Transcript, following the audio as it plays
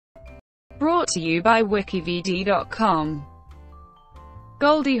Brought to you by WikiVidi.com.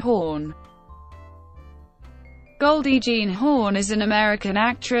 Goldie Hawn. Goldie Jeanne Hawn is an American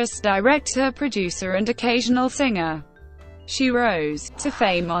actress, director, producer and occasional singer. She rose to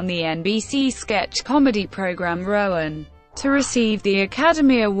fame on the NBC sketch comedy program Rowan, to receive the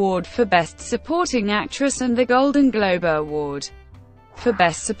Academy Award for Best Supporting Actress and the Golden Globe Award for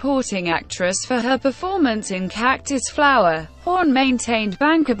Best Supporting Actress for her performance in Cactus Flower. Hawn maintained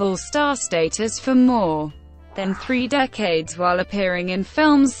bankable star status for more than 3 decades while appearing in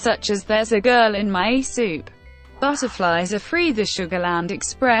films such as There's a Girl in My Soup, Butterflies Are Free, The Sugarland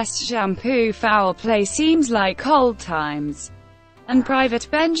Express, Shampoo, Foul Play, Seems Like Old Times, and Private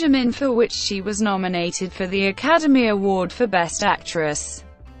Benjamin, for which she was nominated for the Academy Award for Best Actress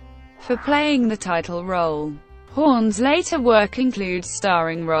for playing the title role. Hawn's later work includes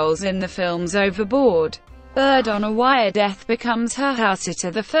starring roles in the films Overboard, Bird on a Wire, Death Becomes Her,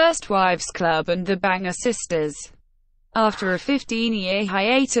 Housesitter, The First Wives Club, and The Banger Sisters. After a 15-year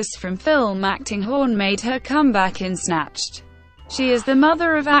hiatus from film acting, Hawn made her comeback in Snatched. She is the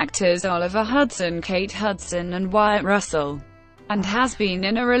mother of actors Oliver Hudson, Kate Hudson, and Wyatt Russell, and has been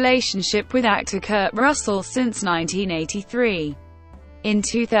in a relationship with actor Kurt Russell since 1983. In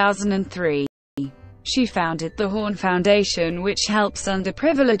 2003, she founded the Hawn Foundation, which helps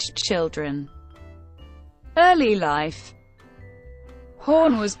underprivileged children. Early life.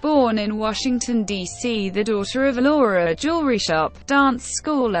 Hawn was born in Washington, D.C., the daughter of Laura, a jewelry shop, dance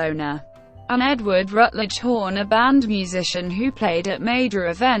school owner, and Edward Rutledge Hawn, a band musician who played at major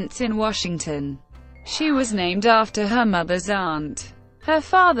events in Washington. She was named after her mother's aunt. Her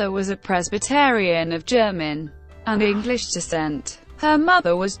father was a Presbyterian of German and English descent. Her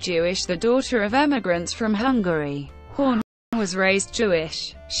mother was Jewish, the daughter of immigrants from Hungary. Hawn was raised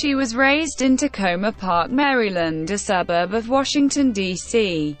Jewish. She was raised in Tacoma Park, Maryland, a suburb of Washington,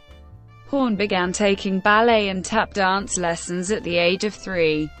 D.C. Hawn began taking ballet and tap dance lessons at the age of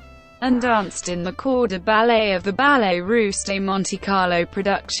 3, and danced in the corps de ballet of the Ballet Russe, a Monte Carlo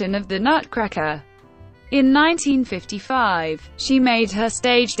production of The Nutcracker. In 1955, she made her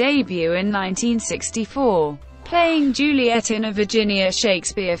stage debut in 1964. Playing Juliet in a Virginia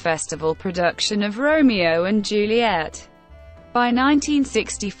Shakespeare Festival production of Romeo and Juliet. By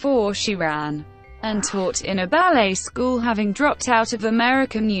 1964 she ran and taught in a ballet school, having dropped out of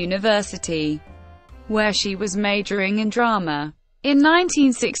American University, where she was majoring in drama. In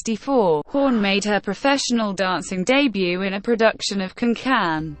 1964, Hawn made her professional dancing debut in a production of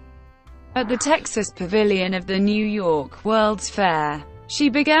Can-Can at the Texas Pavilion of the New York World's Fair. She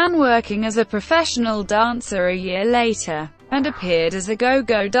began working as a professional dancer a year later, and appeared as a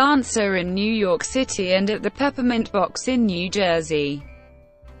go-go dancer in New York City and at the Peppermint Box in New Jersey.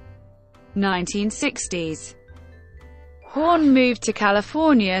 1960s. Hawn moved to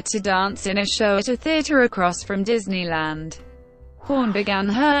California to dance in a show at a theater across from Disneyland. Hawn began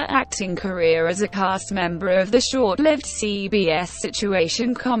her acting career as a cast member of the short-lived CBS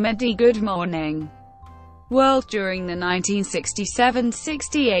situation comedy Good Morning World during the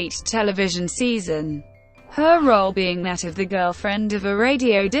 1967-68 television season, her role being that of the girlfriend of a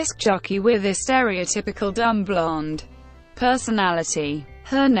radio disc jockey with a stereotypical dumb blonde personality.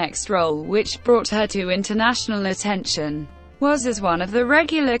 Her next role, which brought her to international attention, was as one of the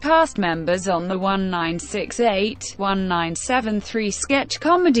regular cast members on the 1968-1973 sketch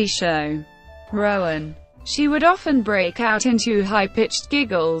comedy show Rowan. She would often break out into high-pitched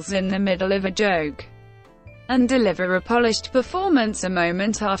giggles in the middle of a joke, and deliver a polished performance a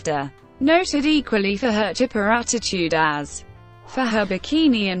moment after. Noted equally for her chipper attitude as for her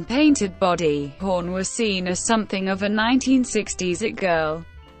bikini and painted body, Hawn was seen as something of a 1960s it girl.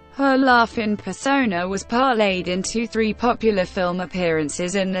 Her laugh-in persona was parlayed into 3 popular film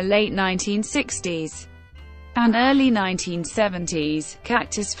appearances in the late 1960s and early 1970s,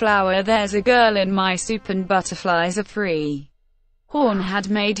 Cactus Flower, There's a Girl in My Soup, and Butterflies Are Free. Hawn had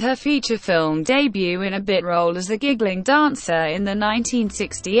made her feature film debut in a bit role as a giggling dancer in the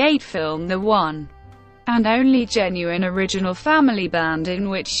 1968 film The One and Only Genuine Original Family Band, in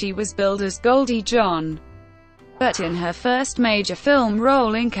which she was billed as Goldie Jeanne. But in her first major film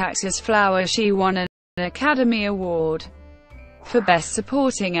role in Cactus Flower, she won an Academy Award for Best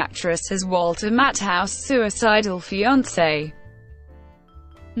Supporting Actress as Walter Matthau's suicidal fiancé.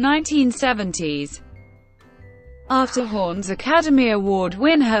 1970s. After Hawn's Academy Award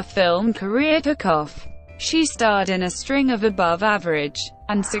win, her film career took off. She starred in a string of above-average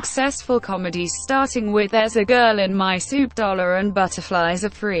and successful comedies, starting with There's a Girl in My Soup, Dollar, and Butterflies Are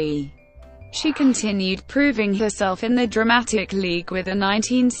Free. She continued proving herself in the dramatic league with the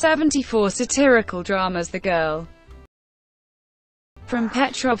 1974 satirical dramas The Girl, from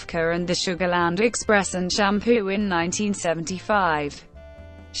Petrovka and the Sugarland Express and Shampoo in 1975.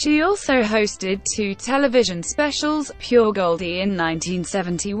 She also hosted 2 television specials, Pure Goldie in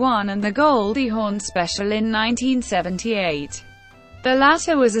 1971 and the Goldie Hawn special in 1978. The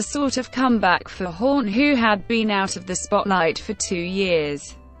latter was a sort of comeback for Hawn, who had been out of the spotlight for 2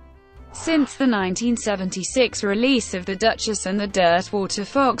 years. Since the 1976 release of The Duchess and the Dirtwater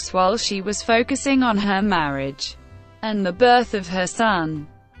Fox, while she was focusing on her marriage and the birth of her son.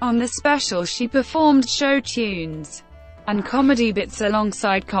 On the special she performed show tunes and comedy bits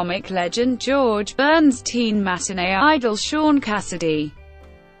alongside comic legend George Burns, teen matinee idol Sean Cassidy,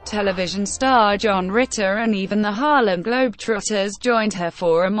 television star John Ritter, and even the Harlem Globetrotters joined her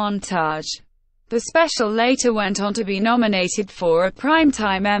for a montage. The special later went on to be nominated for a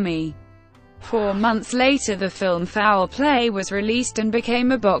Primetime Emmy. 4 months later, the film Foul Play was released and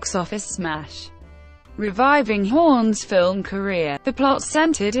became a box office smash, reviving Hawn's film career. The plot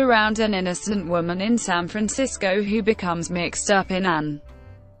centered around an innocent woman in San Francisco who becomes mixed up in an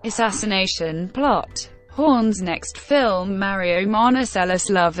assassination plot. Hawn's next film, Mario Monacelli's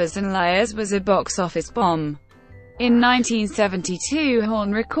Lovers and Liars, was a box office bomb. In 1972,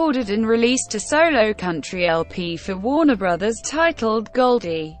 Hawn recorded and released a solo country LP for Warner Brothers titled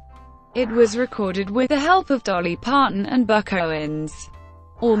Goldie. It was recorded with the help of Dolly Parton and Buck Owens.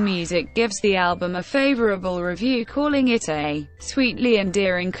 AllMusic gives the album a favorable review, calling it a sweetly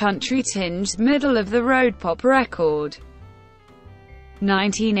endearing country-tinged middle-of-the-road pop record.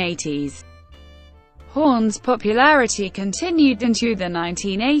 1980s. Hawn's popularity continued into the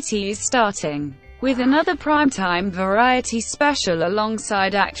 1980s, starting with another primetime variety special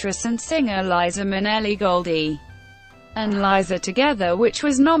alongside actress and singer Liza Minnelli, Goldie and Liza Together, which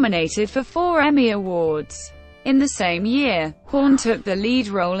was nominated for 4 Emmy Awards. In the same year, Hawn took the lead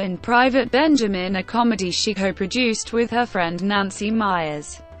role in Private Benjamin, a comedy she co-produced with her friend Nancy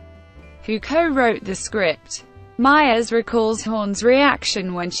Meyers, who co-wrote the script. Meyers recalls Hawn's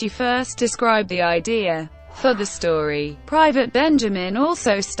reaction when she first described the idea for the story. Private Benjamin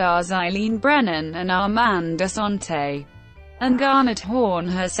also stars Eileen Brennan and Armand Assante, and garnered Hawn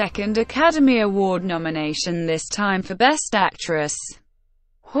her second Academy Award nomination, this time for Best Actress.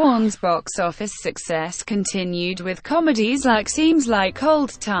 Hawn's box office success continued with comedies like Seems Like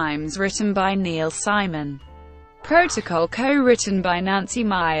Old Times, written by Neil Simon, Protocol, co-written by Nancy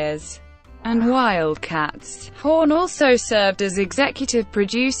Meyers, and Wildcats. Hawn also served as executive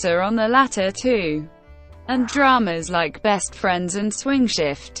producer on the latter 2, and dramas like Best Friends and Swing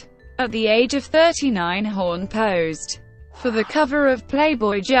Shift. At the age of 39, Hawn posed for the cover of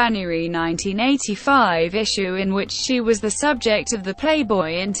Playboy January 1985 issue, in which she was the subject of the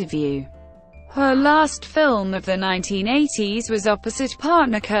Playboy interview. Her last film of the 1980s was opposite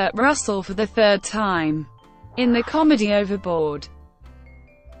partner Kurt Russell for the 3rd time in the comedy Overboard.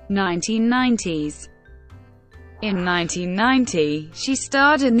 1990s. In 1990, she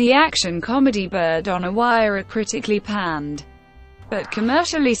starred in the action comedy Bird on a Wire, a critically panned but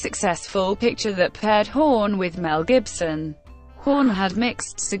commercially successful picture that paired Hawn with Mel Gibson. Hawn had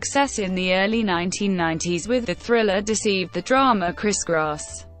mixed success in the early 1990s with the thriller Deceived, the drama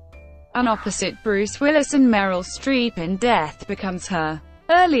Crisscross, and opposite Bruce Willis and Meryl Streep in Death Becomes Her.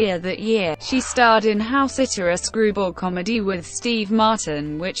 Earlier that year, she starred in Housesitter, a screwball comedy with Steve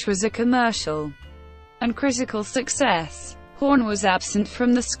Martin, which was a commercial and critical success. Hawn was absent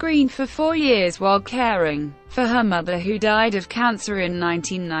from the screen for 4 years while caring for her mother, who died of cancer in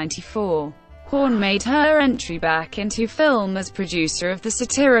 1994. Hawn made her entry back into film as producer of the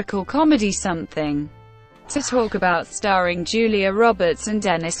satirical comedy Something to Talk About, starring Julia Roberts and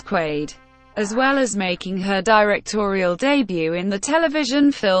Dennis Quaid, as well as making her directorial debut in the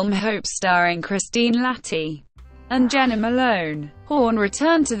television film Hope, starring Christine Latty and Jenna Malone. Hawn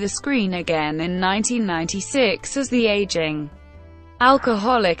returned to the screen again in 1996 as the aging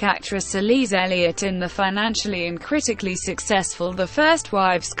alcoholic actress Elise Elliott in the financially and critically successful The First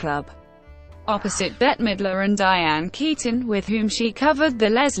Wives Club, opposite Bette Midler and Diane Keaton, with whom she covered the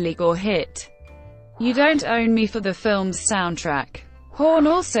Leslie Gore hit You Don't Own Me for the film's soundtrack. Hawn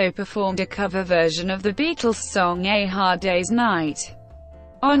also performed a cover version of the Beatles' song A Hard Day's Night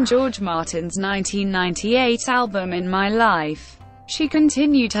on George Martin's 1998 album In My Life. She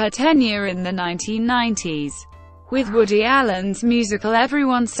continued her tenure in the 1990s with Woody Allen's musical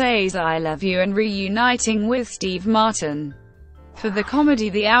Everyone Says I Love You, and reuniting with Steve Martin for the comedy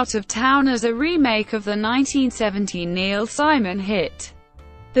The Out of Towners, a remake of the 1917 Neil Simon hit.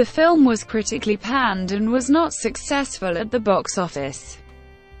 The film was critically panned and was not successful at the box office.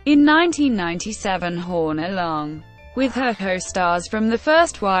 In 1997, Hawn, along with her co-stars from The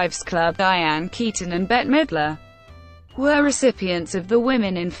First Wives Club, Diane Keaton and Bette Midler, were recipients of the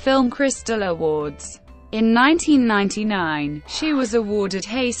Women in Film Crystal Awards. In 1999, she was awarded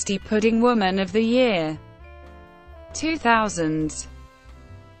Hasty Pudding Woman of the Year. 2000s.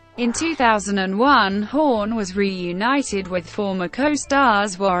 In 2001, Hawn was reunited with former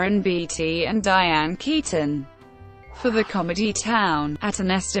co-stars Warren Beatty and Diane Keaton for the comedy Town. At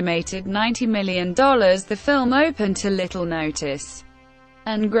an estimated $90 million, the film opened to little notice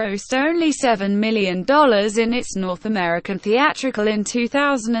and grossed only $7 million in its North American theatrical in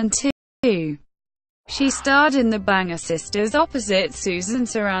 2002. She starred in The Banger Sisters opposite Susan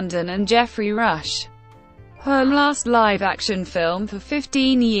Sarandon and Jeffrey Rush, her last live-action film for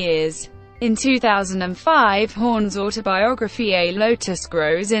 15 years. In 2005, Hawn's autobiography A Lotus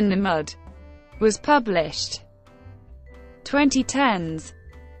Grows in the Mud was published. 2010s.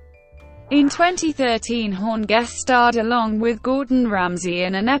 In 2013, Hawn guest-starred along with Gordon Ramsay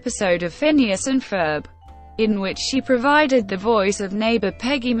in an episode of Phineas and Ferb, in which she provided the voice of neighbor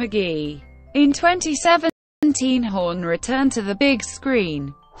Peggy McGee. In 2017, Hawn returned to the big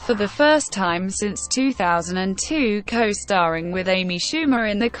screen for the first time since 2002, co-starring with Amy Schumer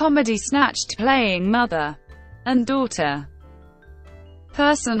in the comedy Snatched, playing mother and daughter.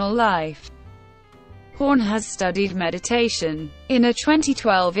 Personal life. Hawn has studied meditation. In a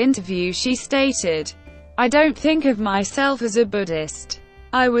 2012 interview she stated, "I don't think of myself as a Buddhist.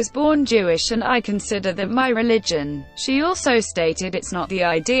 I was born Jewish and I consider that my religion." She also stated, "It's not the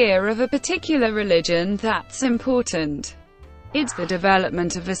idea of a particular religion that's important. It's the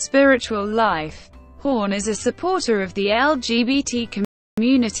development of a spiritual life." Hawn is a supporter of the LGBT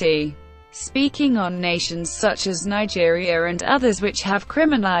community, speaking on nations such as Nigeria and others which have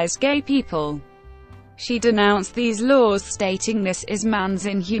criminalized gay people. She denounced these laws, stating, "This is man's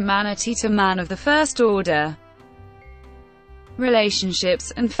inhumanity to man of the first order."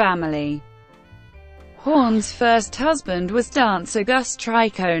 Relationships and family. Hawn's first husband was dancer Gus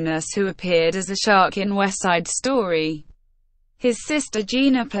Triconis, who appeared as a shark in West Side Story. His sister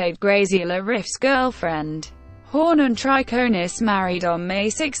Gina played Graziella Riff's girlfriend. Hawn and Triconis married on May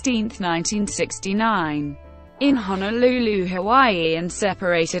 16, 1969. In Honolulu, Hawaii, and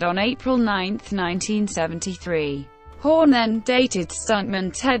separated on April 9, 1973. Hawn then dated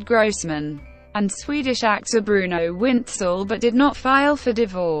stuntman Ted Grossman and Swedish actor Bruno Wintzell, but did not file for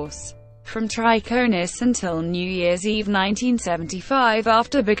divorce from Triconis until New Year's Eve 1975,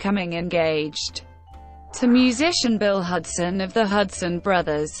 after becoming engaged to musician Bill Hudson of the Hudson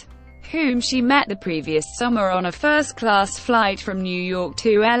Brothers, whom she met the previous summer on a first-class flight from New York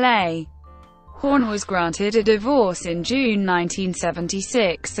to LA. Hawn was granted a divorce in June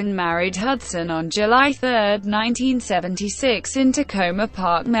 1976 and married Hudson on July 3, 1976 in Tacoma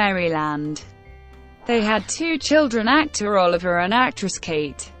Park, Maryland. They had 2 children, actor Oliver and actress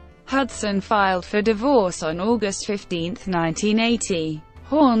Kate. Hudson filed for divorce on August 15, 1980.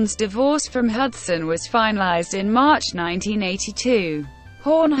 Hawn's divorce from Hudson was finalized in March 1982.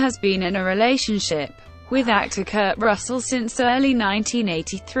 Hawn has been in a relationship with actor Kurt Russell since early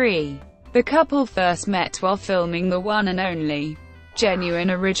 1983. The couple first met while filming The One and Only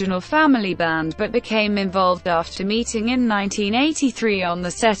Genuine Original Family Band, but became involved after meeting in 1983 on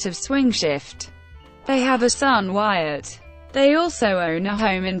the set of Swing Shift. They have a son, Wyatt. They also own a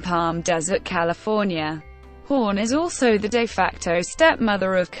home in Palm Desert, California. Hawn is also the de facto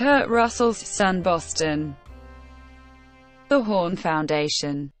stepmother of Kurt Russell's son, Boston. The Hawn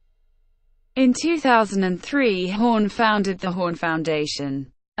Foundation. In 2003, Hawn founded the Hawn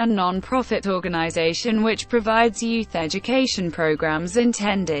Foundation, a non-profit organization which provides youth education programs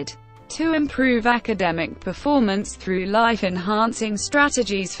intended to improve academic performance through life-enhancing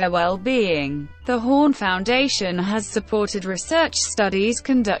strategies for well-being. The Hawn Foundation has supported research studies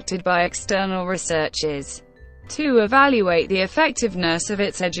conducted by external researchers to evaluate the effectiveness of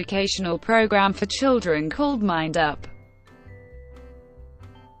its educational program for children called Mind Up.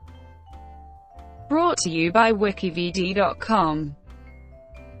 Brought to you by WikiVidi.com.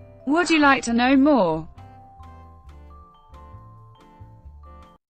 Would you like to know more?